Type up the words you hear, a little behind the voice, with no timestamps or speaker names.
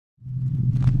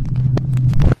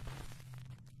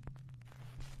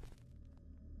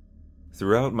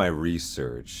Throughout my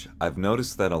research, I've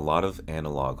noticed that a lot of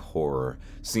analog horror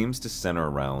seems to center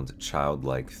around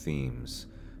childlike themes.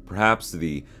 Perhaps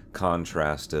the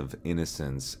contrast of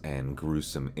innocence and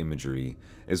gruesome imagery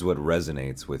is what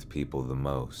resonates with people the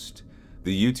most.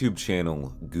 The YouTube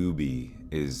channel GUBY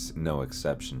is no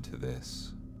exception to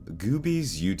this.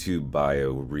 GUBY's YouTube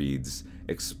bio reads,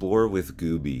 "Explore with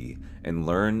GUBY and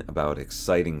learn about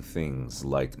exciting things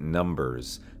like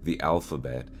numbers, the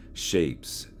alphabet,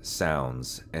 shapes,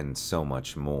 sounds, and so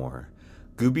much more."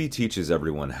 GUBY teaches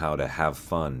everyone how to have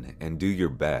fun and do your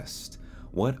best.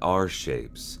 What are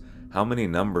shapes? How many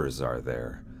numbers are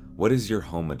there? What is your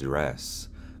home address?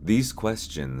 These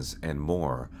questions and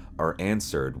more are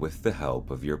answered with the help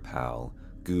of your pal,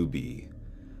 GUBY.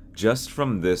 Just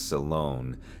from this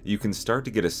alone, you can start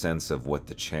to get a sense of what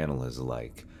the channel is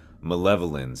like.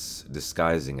 Malevolence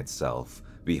disguising itself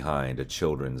behind a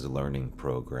children's learning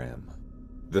program.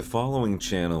 The following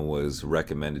channel was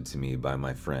recommended to me by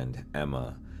my friend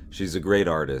Emma. She's a great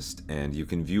artist, and you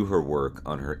can view her work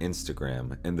on her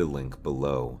Instagram in the link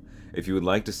below. If you would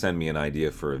like to send me an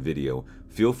idea for a video,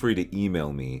 feel free to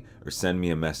email me or send me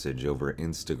a message over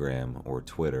Instagram or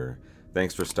Twitter.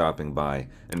 Thanks for stopping by,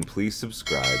 and please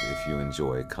subscribe if you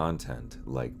enjoy content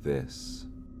like this.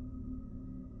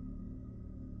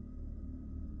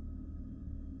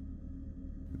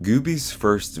 GUBY's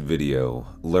first video,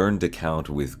 Learn to Count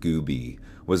with GUBY,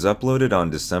 was uploaded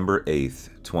on December 8th,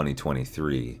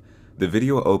 2023. The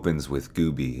video opens with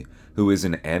GUBY, who is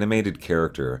an animated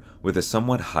character with a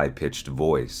somewhat high-pitched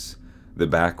voice. The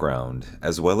background,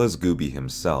 as well as GUBY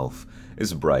himself,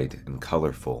 is bright and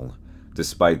colorful.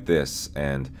 Despite this,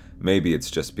 and maybe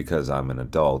it's just because I'm an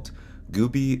adult,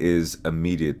 GUBY is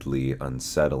immediately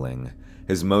unsettling.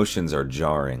 His motions are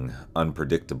jarring,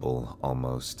 unpredictable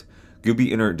almost.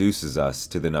 GUBY introduces us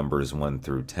to the numbers 1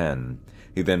 through 10.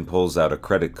 He then pulls out a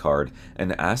credit card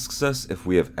and asks us if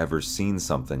we have ever seen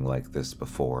something like this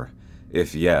before.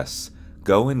 If yes,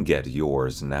 go and get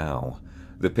yours now.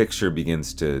 The picture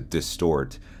begins to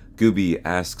distort. GUBY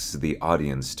asks the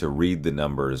audience to read the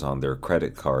numbers on their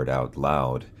credit card out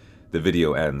loud. The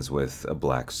video ends with a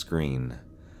black screen.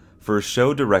 For a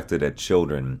show directed at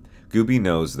children, GUBY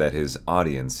knows that his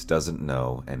audience doesn't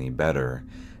know any better.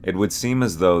 It would seem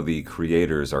as though the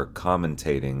creators are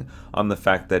commentating on the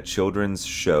fact that children's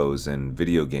shows and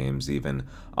video games even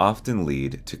often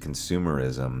lead to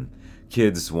consumerism.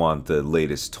 Kids want the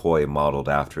latest toy modeled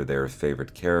after their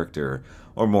favorite character,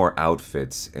 or more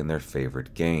outfits in their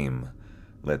favorite game.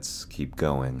 Let's keep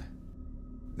going.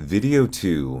 Video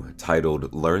 2,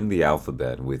 titled Learn the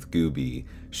Alphabet with GUBY,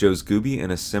 shows GUBY in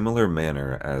a similar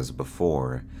manner as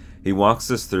before. He walks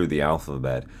us through the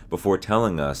alphabet before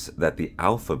telling us that the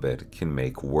alphabet can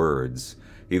make words.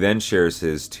 He then shares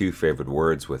his two favorite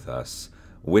words with us,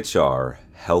 which are,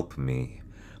 "help me."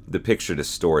 The picture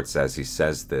distorts as he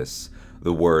says this.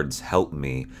 The words "help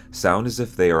me" sound as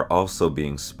if they are also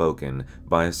being spoken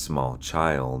by a small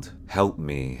child. "Help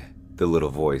me," the little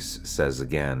voice says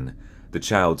again. The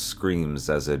child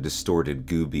screams as a distorted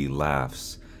GUBY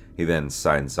laughs. He then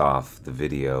signs off the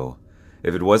video.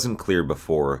 If it wasn't clear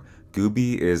before,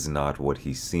 GUBY is not what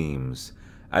he seems.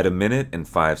 At 1 minute and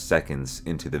 5 seconds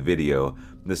into the video,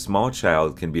 the small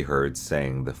child can be heard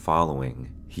saying the following: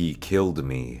 "He killed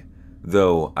me."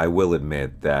 Though I will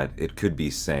admit that it could be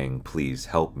saying "please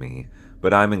help me,"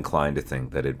 but I'm inclined to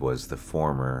think that it was the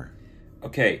former.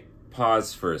 Okay,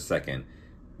 pause for a second.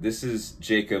 This is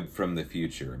Jacob from the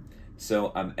future.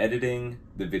 So I'm editing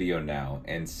the video now,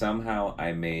 and somehow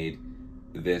I made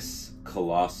this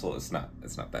colossal, it's not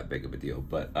that big of a deal,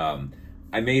 but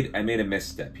I made a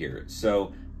misstep here.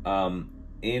 So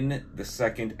in the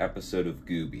second episode of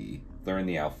GUBY, Learn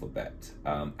the Alphabet,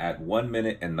 at 1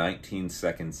 minute and 19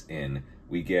 seconds in,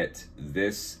 we get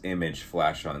this image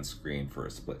flash on screen for a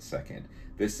split second.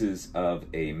 This is of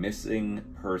a missing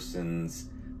person's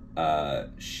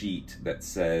sheet that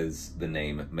says the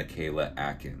name Michaela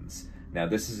Atkins. Now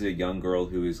this is a young girl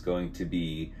who is going to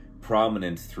be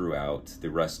prominent throughout the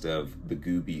rest of the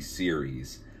GUBY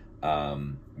series.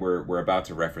 We're about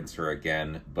to reference her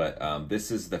again, but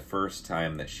this is the first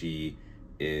time that she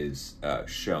is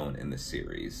shown in the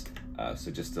series.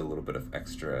 So just a little bit of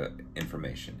extra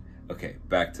information. Okay,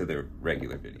 back to the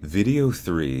regular video. Video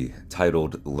 3,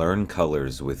 titled Learn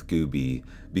Colors with GUBY,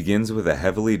 begins with a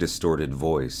heavily distorted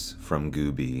voice from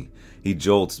GUBY. He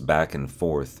jolts back and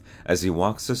forth as he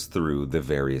walks us through the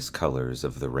various colors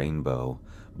of the rainbow.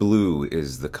 Blue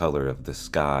is the color of the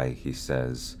sky, he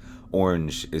says.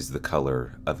 Orange is the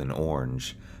color of an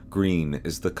orange. Green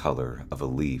is the color of a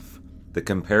leaf. The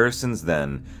comparisons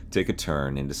then take a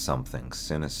turn into something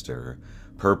sinister.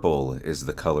 Purple is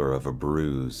the color of a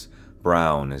bruise.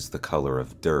 Brown is the color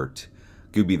of dirt.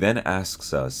 GUBY then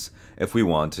asks us if we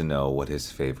want to know what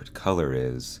his favorite color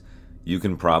is. You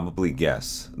can probably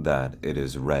guess that it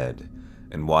is red.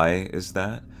 And why is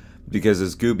that? Because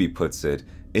as GUBY puts it,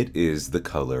 it is the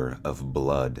color of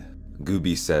blood.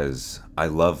 GUBY says, "I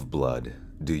love blood.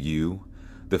 Do you?"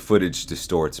 The footage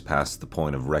distorts past the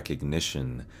point of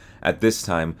recognition. At this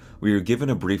time, we are given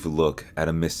a brief look at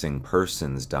a missing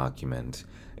persons document.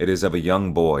 It is of a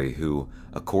young boy who,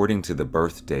 according to the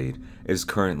birth date, is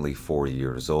currently 4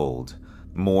 years old.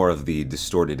 More of the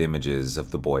distorted images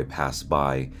of the boy pass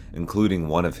by, including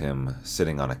one of him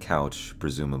sitting on a couch,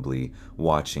 presumably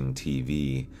watching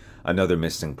TV. Another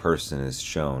missing person is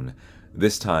shown.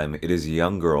 This time, it is a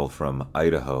young girl from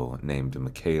Idaho named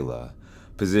Michaela.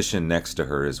 Positioned next to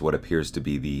her is what appears to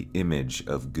be the image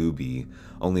of GUBY,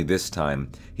 only this time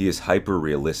he is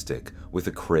hyper-realistic with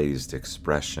a crazed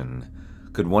expression.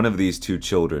 Could one of these two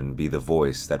children be the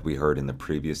voice that we heard in the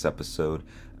previous episode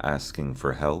asking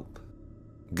for help?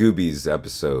 GUBY's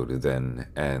episode then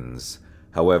ends.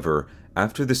 However,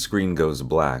 after the screen goes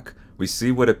black, we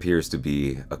see what appears to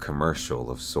be a commercial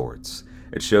of sorts.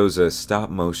 It shows a stop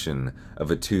motion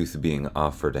of a tooth being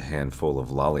offered a handful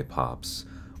of lollipops.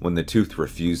 When the tooth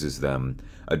refuses them,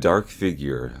 a dark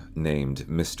figure named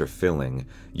Mr. Filling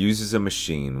uses a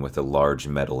machine with a large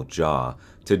metal jaw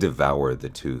to devour the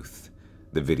tooth.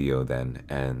 The video then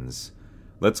ends.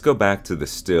 Let's go back to the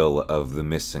still of the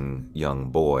missing young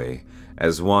boy.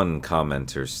 As one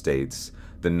commenter states,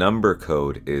 the number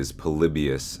code is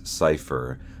Polybius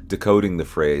cipher. Decoding the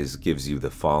phrase gives you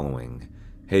the following.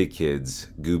 Hey kids,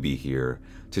 GUBY here.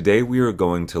 Today we are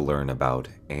going to learn about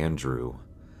Andrew.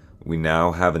 We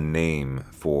now have a name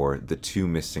for the two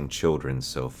missing children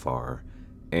so far,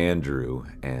 Andrew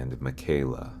and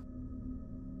Michaela.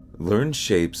 Learn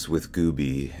Shapes with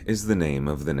GUBY is the name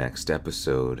of the next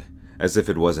episode. As if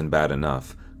it wasn't bad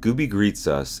enough, GUBY greets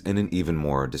us in an even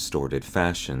more distorted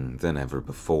fashion than ever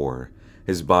before.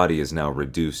 His body is now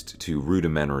reduced to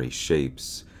rudimentary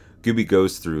shapes. GUBY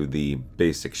goes through the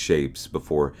basic shapes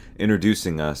before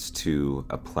introducing us to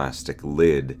a plastic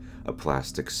lid, a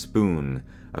plastic spoon,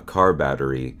 a car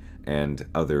battery, and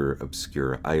other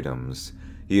obscure items.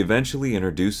 He eventually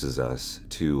introduces us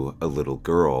to a little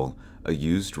girl, a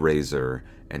used razor,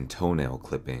 and toenail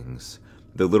clippings.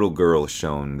 The little girl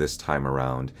shown this time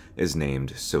around is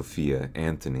named Sophia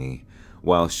Anthony.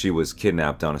 While she was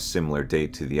kidnapped on a similar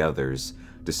date to the others,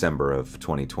 December of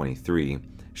 2023,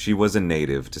 she was a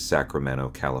native to Sacramento,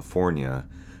 California.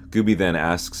 GUBY then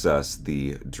asks us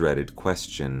the dreaded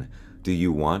question, do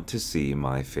you want to see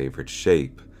my favorite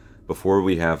shape? Before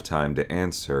we have time to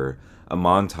answer, a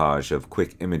montage of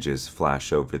quick images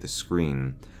flash over the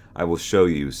screen. I will show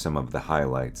you some of the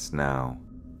highlights now.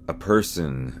 A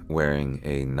person wearing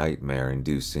a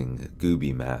nightmare-inducing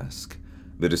GUBY mask.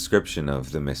 The description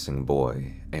of the missing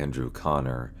boy, Andrew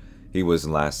Connor. He was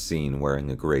last seen wearing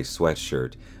a gray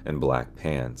sweatshirt and black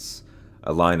pants.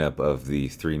 A lineup of the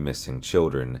three missing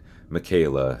children,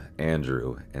 Michaela,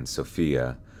 Andrew, and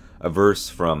Sophia. A verse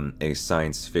from a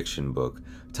science fiction book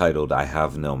titled I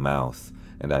Have No Mouth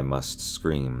and I Must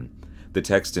Scream. The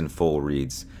text in full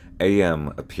reads, AM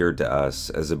appeared to us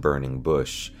as a burning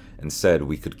bush and said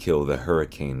we could kill the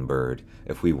hurricane bird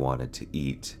if we wanted to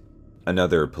eat.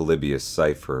 Another Polybius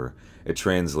cipher. It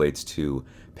translates to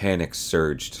panic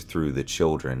surged through the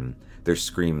children, their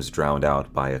screams drowned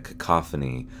out by a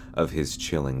cacophony of his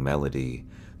chilling melody,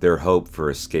 their hope for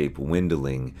escape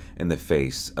dwindling in the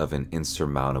face of an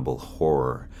insurmountable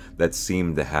horror that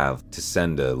seemed to have to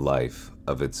send a life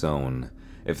of its own.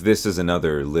 If this is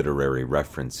another literary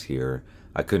reference here,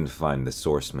 I couldn't find the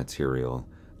source material.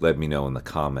 Let me know in the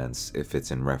comments if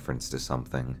it's in reference to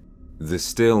something. The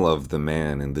still of the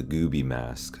man in the GUBY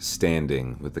mask,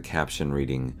 standing with the caption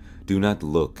reading, do not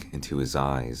look into his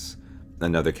eyes.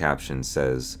 Another caption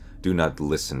says, do not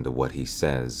listen to what he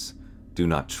says. Do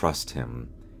not trust him.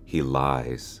 He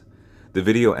lies. The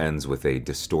video ends with a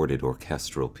distorted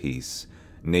orchestral piece.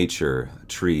 Nature,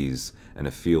 trees, and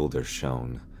a field are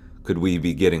shown. Could we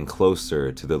be getting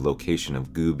closer to the location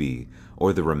of GUBY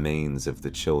or the remains of the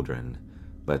children?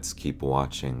 Let's keep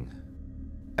watching.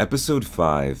 Episode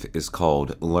 5 is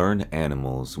called Learn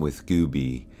Animals with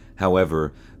GUBY.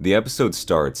 However, the episode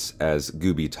starts as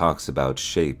GUBY talks about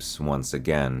shapes once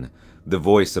again. The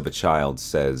voice of a child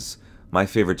says, my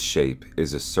favorite shape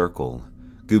is a circle.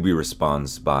 GUBY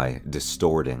responds by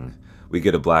distorting. We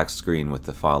get a black screen with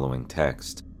the following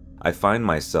text. I find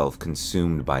myself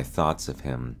consumed by thoughts of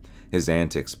him. His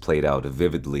antics played out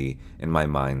vividly in my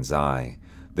mind's eye.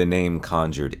 The name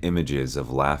conjured images of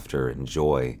laughter and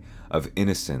joy, of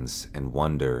innocence and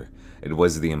wonder. It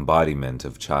was the embodiment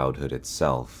of childhood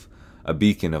itself. a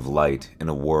beacon of light in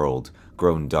a world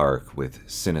grown dark with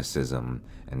cynicism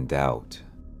and doubt.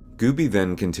 GUBY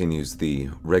then continues the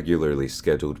regularly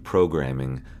scheduled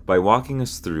programming by walking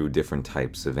us through different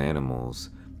types of animals.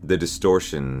 The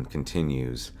distortion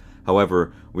continues.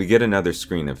 However, we get another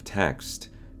screen of text.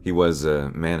 He was a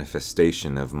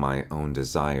manifestation of my own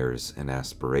desires and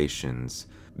aspirations,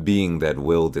 being that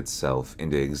willed itself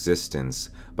into existence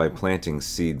by planting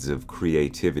seeds of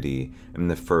creativity in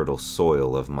the fertile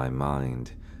soil of my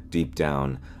mind. Deep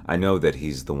down, I know that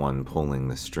he's the one pulling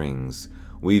the strings,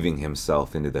 weaving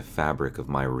himself into the fabric of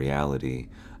my reality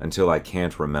until I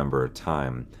can't remember a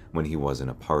time when he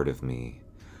wasn't a part of me.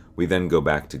 We then go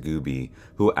back to GUBY,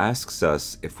 who asks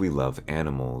us if we love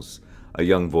animals. A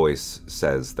young voice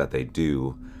says that they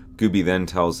do. GUBY then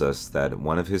tells us that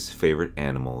one of his favorite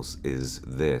animals is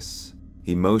this.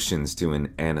 He motions to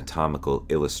an anatomical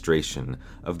illustration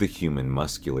of the human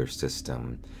muscular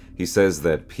system. He says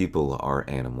that people are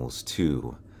animals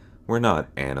too. "We're not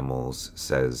animals,"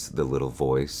 says the little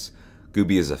voice.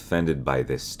 GUBY is offended by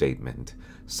this statement.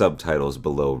 Subtitles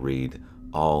below read,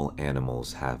 "All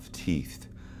animals have teeth."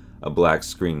 A black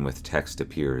screen with text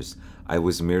appears. I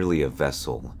was merely a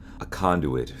vessel, a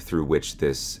conduit through which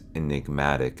this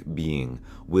enigmatic being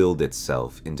willed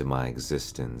itself into my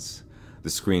existence. The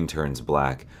screen turns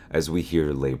black as we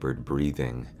hear labored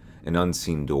breathing. An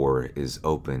unseen door is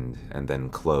opened and then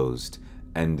closed,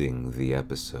 ending the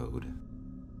episode.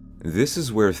 This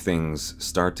is where things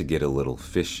start to get a little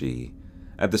fishy.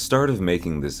 At the start of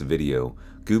making this video,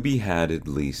 GUBY had at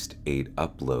least 8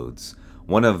 uploads,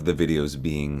 one of the videos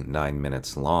being 9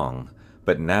 minutes long,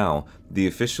 but now the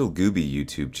official GUBY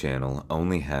YouTube channel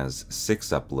only has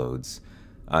 6 uploads.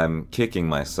 I'm kicking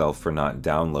myself for not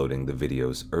downloading the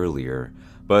videos earlier,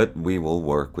 but we will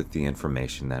work with the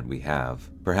information that we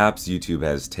have. Perhaps YouTube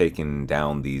has taken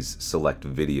down these select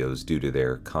videos due to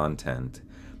their content.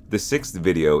 The 6th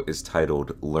video is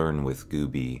titled Learn with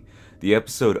GUBY. The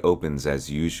episode opens as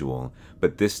usual,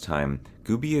 but this time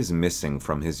GUBY is missing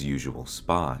from his usual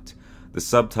spot. The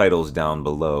subtitles down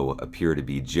below appear to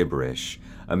be gibberish,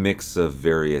 a mix of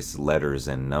various letters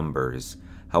and numbers.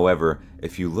 However,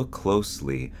 if you look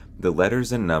closely, the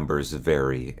letters and numbers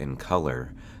vary in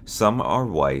color. Some are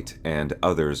white and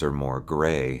others are more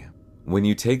gray. When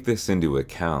you take this into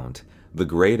account, the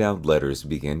grayed out letters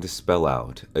begin to spell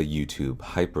out a YouTube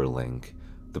hyperlink.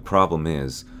 The problem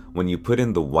is, when you put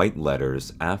in the white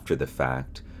letters after the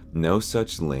fact, no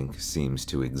such link seems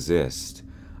to exist.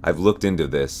 I've looked into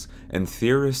this, and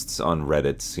theorists on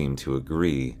Reddit seem to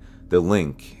agree. The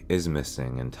link is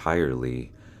missing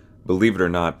entirely. Believe it or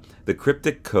not, the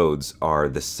cryptic codes are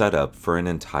the setup for an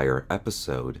entire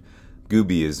episode.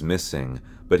 GUBY is missing,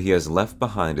 but he has left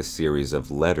behind a series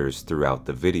of letters throughout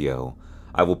the video.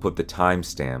 I will put the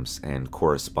timestamps and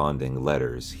corresponding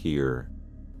letters here.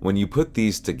 When you put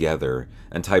these together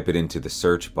and type it into the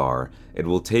search bar, it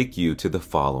will take you to the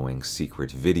following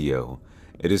secret video.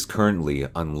 It is currently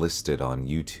unlisted on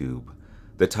YouTube.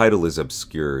 The title is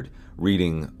obscured,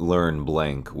 reading Learn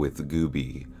blank with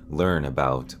GUBY, learn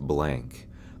about blank.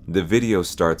 The video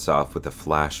starts off with a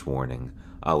flash warning.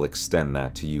 I'll extend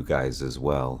that to you guys as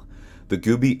well. The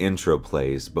GUBY intro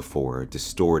plays before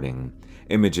distorting.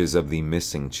 Images of the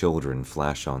missing children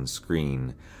flash on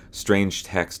screen. Strange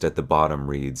text at the bottom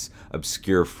reads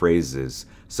obscure phrases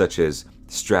such as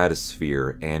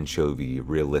stratosphere, anchovy,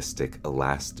 realistic,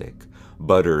 elastic,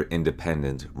 butter,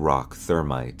 independent, rock,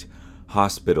 thermite,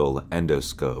 hospital,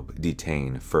 endoscope,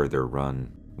 detain, further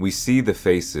run. We see the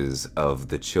faces of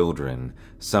the children.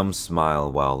 Some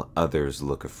smile while others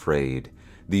look afraid.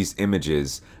 These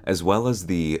images, as well as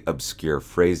the obscure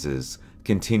phrases,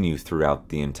 continue throughout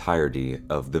the entirety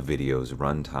of the video's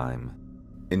runtime.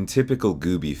 In typical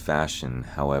GUBY fashion,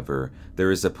 however,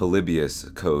 there is a Polybius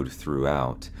code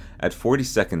throughout. At 40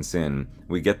 seconds in,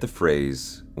 we get the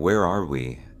phrase, "Where are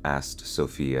we?" asked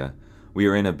Sophia. "We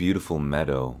are in a beautiful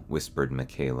meadow," whispered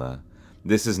Michaela.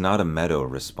 "This is not a meadow,"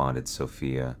 responded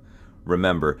Sophia.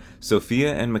 Remember,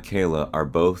 Sophia and Michaela are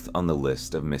both on the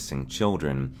list of missing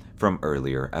children from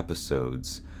earlier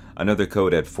episodes. Another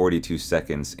code at 42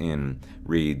 seconds in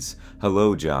reads,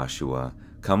 "Hello Joshua,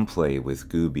 come play with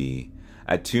GUBY."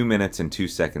 At 2 minutes and 2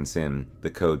 seconds in, the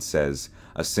code says,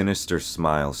 "A sinister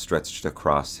smile stretched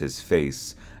across his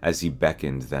face as he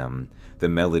beckoned them, the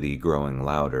melody growing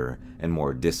louder and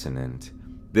more dissonant."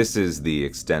 This is the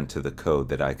extent to the code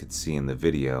that I could see in the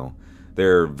video.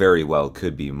 There very well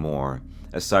could be more.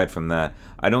 Aside from that,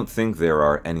 I don't think there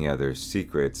are any other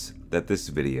secrets that this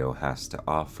video has to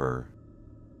offer.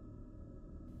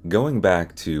 Going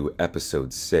back to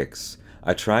episode 6,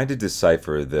 I tried to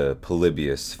decipher the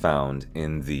Polybius found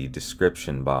in the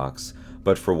description box,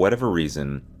 but for whatever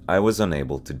reason, I was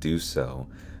unable to do so.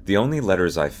 The only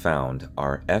letters I found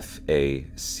are F, A,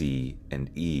 C, and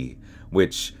E,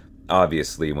 which,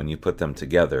 obviously, when you put them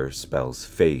together, spells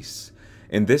face.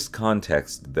 In this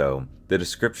context, though, the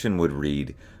description would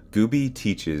read, "GUBY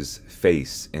teaches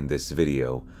face in this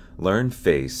video. Learn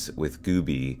face with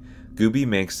GUBY. GUBY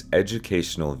makes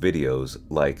educational videos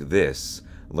like this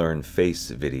Learn Face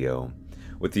video."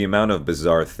 With the amount of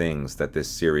bizarre things that this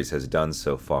series has done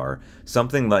so far,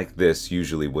 something like this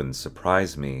usually wouldn't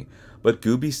surprise me, but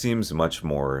GUBY seems much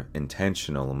more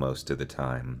intentional most of the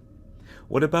time.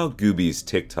 What about GUBY's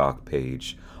TikTok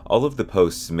page? All of the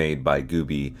posts made by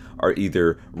GUBY are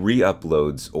either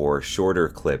re-uploads or shorter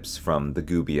clips from the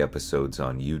GUBY episodes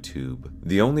on YouTube.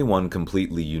 The only one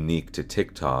completely unique to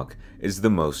TikTok is the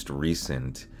most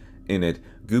recent. In it,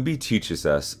 GUBY teaches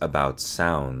us about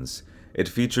sounds. It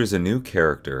features a new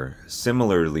character,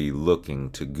 similarly looking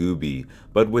to GUBY,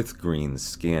 but with green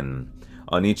skin.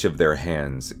 On each of their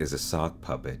hands is a sock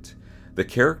puppet. The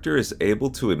character is able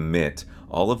to emit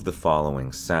all of the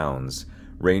following sounds,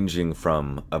 ranging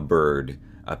from a bird,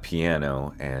 a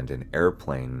piano, and an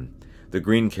airplane. The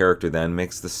green character then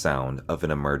makes the sound of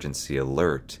an emergency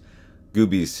alert.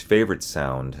 GUBY's favorite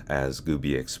sound, as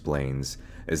GUBY explains,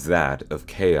 is that of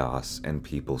chaos and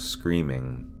people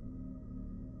screaming.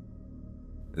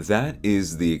 That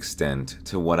is the extent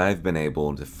to what I've been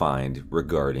able to find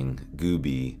regarding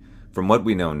GUBY. From what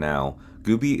we know now,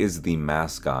 GUBY is the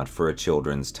mascot for a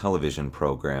children's television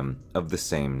program of the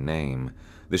same name.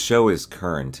 The show is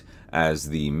current, as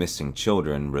the missing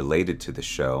children related to the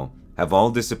show have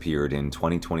all disappeared in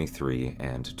 2023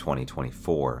 and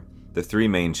 2024. The three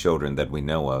main children that we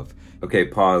know of. Okay,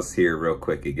 pause here real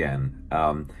quick again.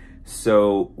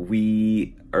 So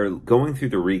we are going through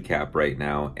the recap right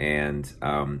now, and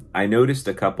I noticed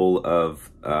a couple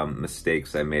of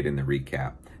mistakes I made in the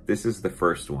recap. This is the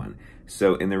first one.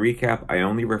 So in the recap, I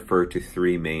only refer to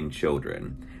three main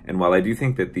children. And while I do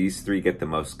think that these three get the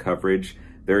most coverage,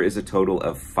 there is a total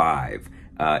of 5.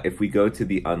 If we go to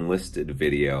the unlisted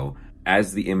video,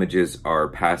 as the images are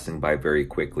passing by very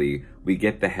quickly, we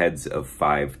get the heads of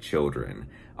 5 children.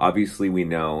 Obviously, we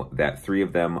know that 3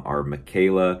 of them are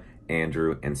Michaela,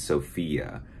 Andrew, and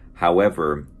Sophia.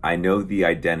 However, I know the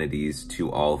identities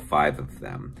to all 5 of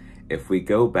them. If we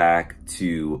go back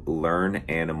to Learn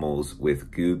Animals with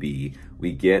GUBY,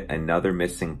 we get another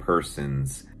missing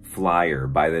persons flyer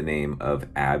by the name of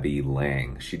Abby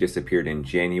Lang. She disappeared in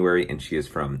January, and she is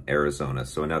from Arizona,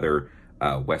 so another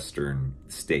western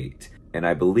state. And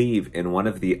I believe in one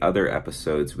of the other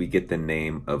episodes, we get the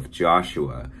name of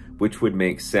Joshua, which would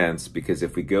make sense because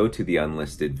if we go to the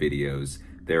unlisted videos,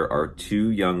 there are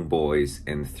 2 young boys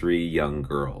and 3 young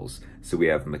girls. So we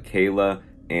have Michaela,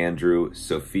 Andrew,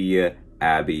 Sophia,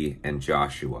 Abby, and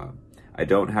Joshua. I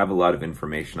don't have a lot of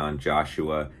information on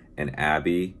Joshua and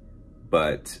Abby,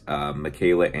 but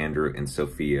Michaela, Andrew, and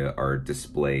Sophia are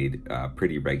displayed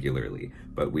pretty regularly.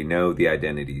 But we know the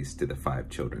identities to the 5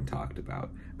 children talked about.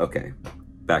 Okay,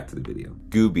 back to the video.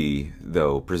 GUBY,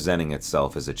 though presenting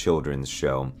itself as a children's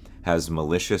show, has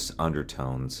malicious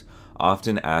undertones,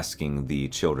 often asking the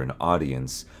children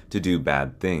audience to do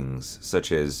bad things,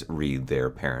 such as read their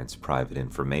parents' private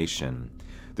information.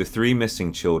 The 3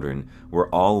 missing children were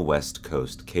all West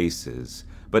Coast cases,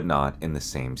 but not in the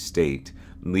same state,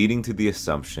 leading to the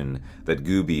assumption that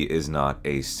GUBY is not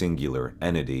a singular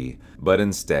entity, but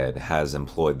instead has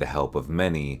employed the help of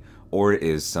many, or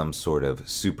is some sort of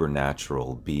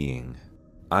supernatural being.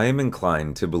 I am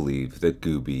inclined to believe that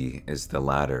GUBY is the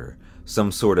latter,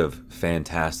 some sort of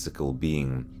fantastical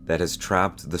being that has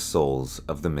trapped the souls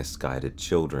of the misguided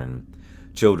children.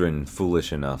 Children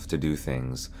foolish enough to do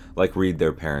things like read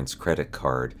their parents' credit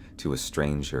card to a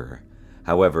stranger.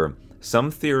 However,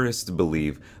 some theorists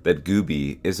believe that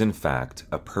GUBY is in fact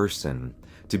a person.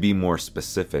 To be more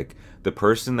specific, the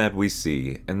person that we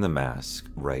see in the mask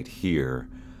right here.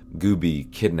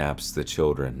 GUBY kidnaps the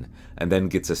children and then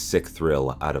gets a sick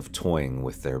thrill out of toying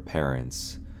with their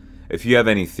parents. If you have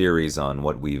any theories on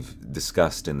what we've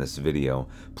discussed in this video,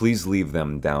 please leave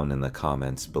them down in the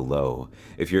comments below.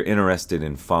 If you're interested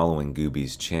in following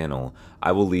GUBY's channel,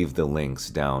 I will leave the links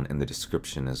down in the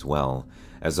description as well.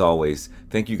 As always,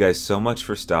 thank you guys so much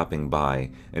for stopping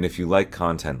by, and if you like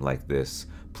content like this,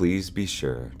 please be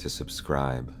sure to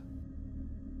subscribe.